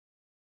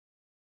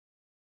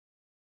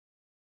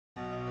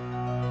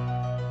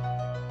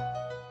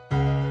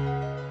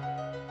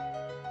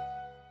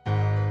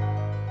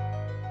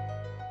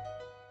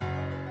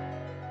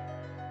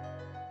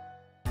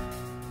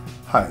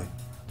Hi,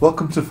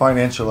 welcome to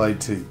Financial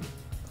IT.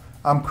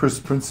 I'm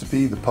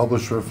Principe, the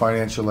publisher of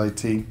Financial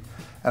IT, and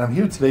I'm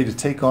here today to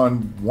take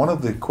on one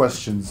of the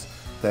questions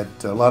that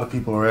a lot of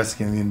people are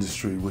asking in the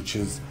industry, which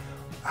is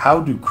how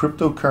do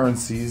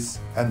cryptocurrencies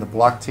and the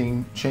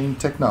blockchain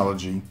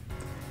technology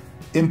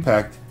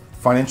impact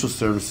financial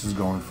services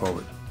going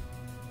forward?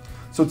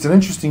 So it's an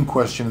interesting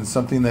question and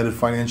something that at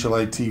Financial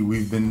IT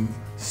we've been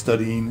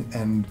studying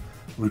and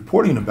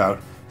reporting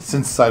about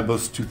since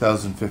Sibos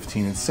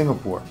 2015 in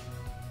Singapore.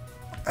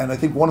 And I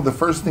think one of the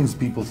first things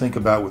people think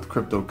about with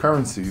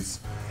cryptocurrencies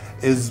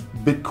is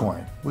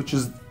Bitcoin, which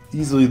is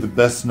easily the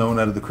best known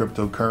out of the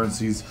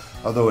cryptocurrencies,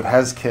 although it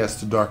has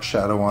cast a dark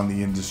shadow on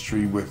the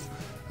industry with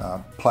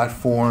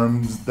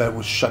platforms that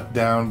was shut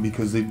down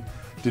because they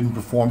didn't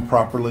perform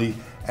properly,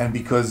 and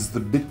because the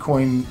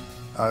Bitcoin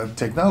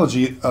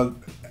technology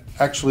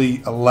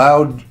actually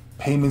allowed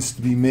payments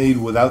to be made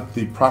without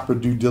the proper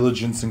due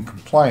diligence and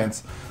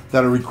compliance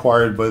that are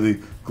required by the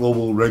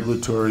global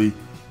regulatory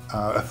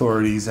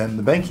authorities and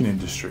the banking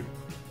industry.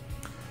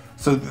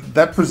 So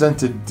that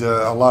presented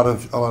a lot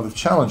of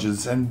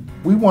challenges, and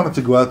we wanted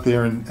to go out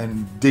there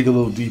and dig a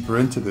little deeper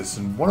into this.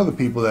 And one of the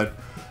people that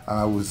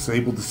I was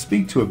able to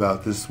speak to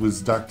about this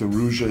was Dr.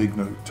 Ruja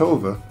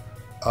Ignatova,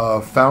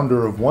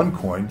 founder of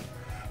OneCoin,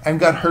 and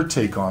got her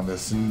take on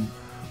this. And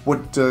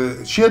what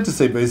she had to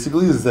say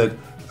basically is that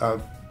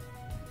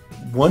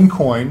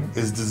OneCoin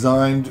is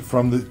designed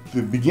from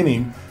the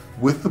beginning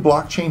with the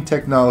blockchain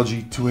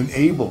technology to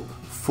enable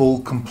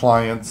full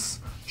compliance,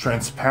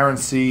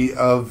 transparency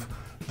of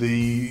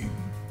the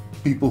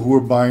people who are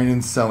buying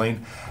and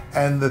selling,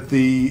 and that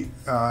the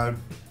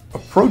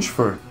approach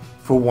for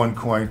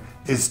OneCoin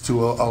is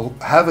to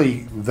have a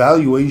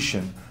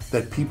valuation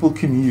that people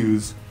can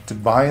use to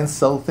buy and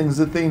sell things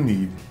that they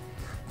need,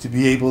 to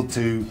be able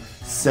to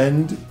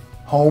send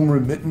home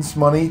remittance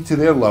money to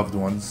their loved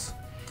ones,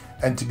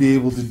 and to be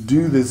able to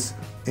do this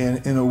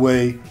in a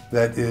way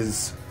that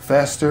is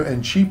faster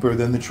and cheaper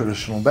than the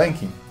traditional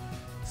banking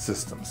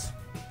systems.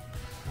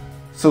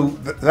 So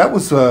that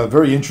was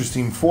very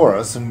interesting for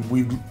us, and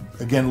we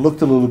again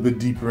looked a little bit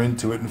deeper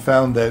into it and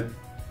found that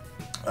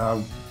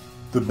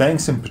the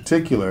banks in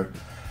particular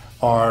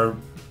are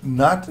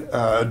not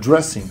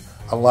addressing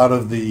a lot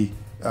of the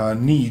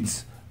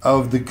needs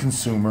of the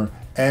consumer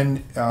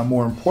and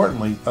more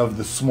importantly of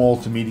the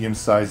small to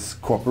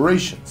medium-sized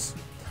corporations.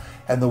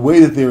 And the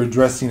way that they're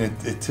addressing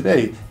it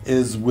today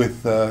is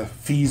with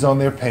fees on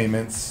their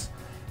payments,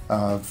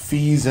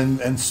 fees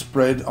and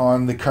spread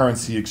on the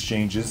currency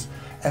exchanges,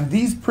 and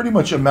these pretty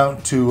much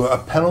amount to a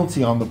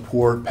penalty on the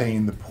poor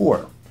paying the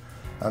poor.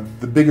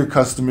 The bigger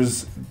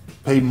customers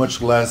pay much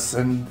less,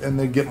 and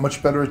they get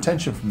much better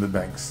attention from the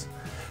banks.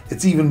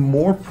 It's even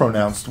more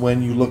pronounced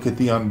when you look at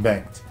the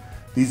unbanked.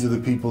 These are the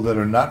people that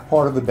are not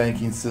part of the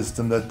banking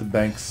system that the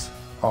banks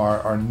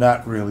are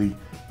not really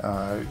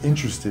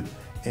interested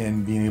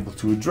in being able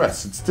to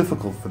address. It's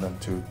difficult for them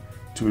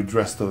to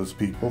address those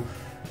people.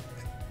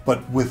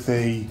 But with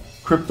a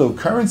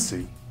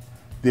cryptocurrency,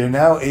 they're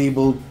now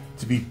able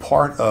to be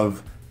part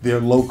of their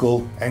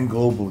local and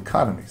global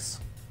economies.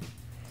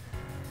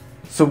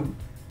 So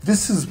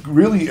this has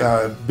really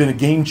been a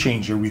game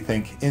changer, we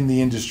think, in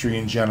the industry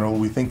in general.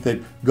 We think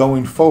that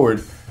going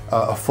forward,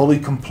 a fully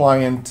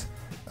compliant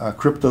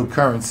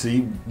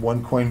cryptocurrency,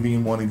 OneCoin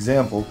being one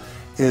example,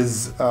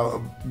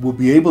 will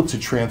be able to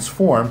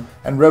transform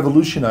and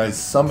revolutionize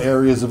some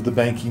areas of the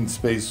banking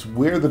space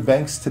where the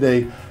banks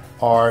today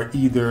are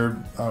either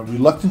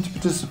reluctant to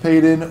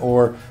participate in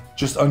or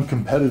just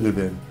uncompetitive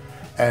in,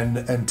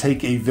 and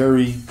take a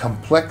very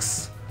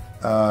complex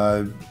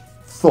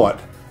thought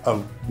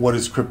of what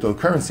is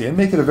cryptocurrency and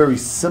make it a very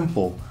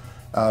simple,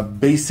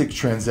 basic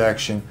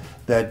transaction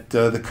that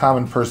the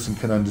common person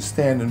can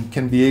understand and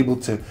can be able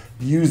to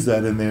use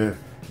that in their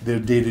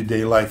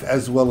day-to-day life,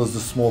 as well as the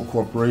small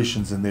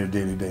corporations in their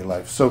day-to-day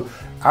life. So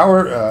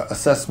our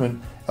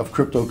assessment of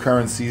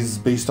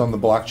cryptocurrencies based on the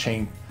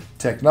blockchain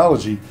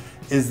technology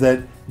is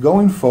that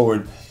going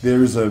forward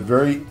there is a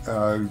very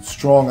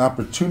strong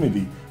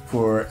opportunity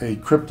for a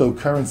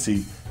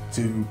cryptocurrency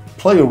to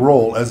play a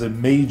role as a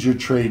major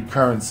trade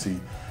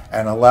currency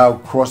and allow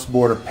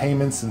cross-border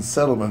payments and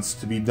settlements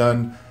to be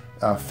done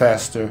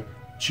faster,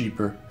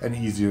 cheaper, and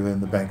easier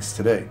than the banks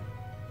today.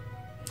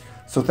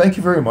 So thank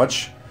you very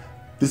much.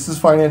 This is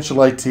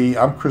Financial IT.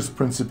 I'm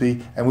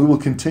Principe, and we will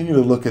continue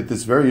to look at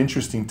this very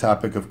interesting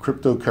topic of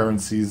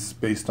cryptocurrencies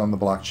based on the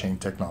blockchain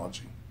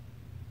technology.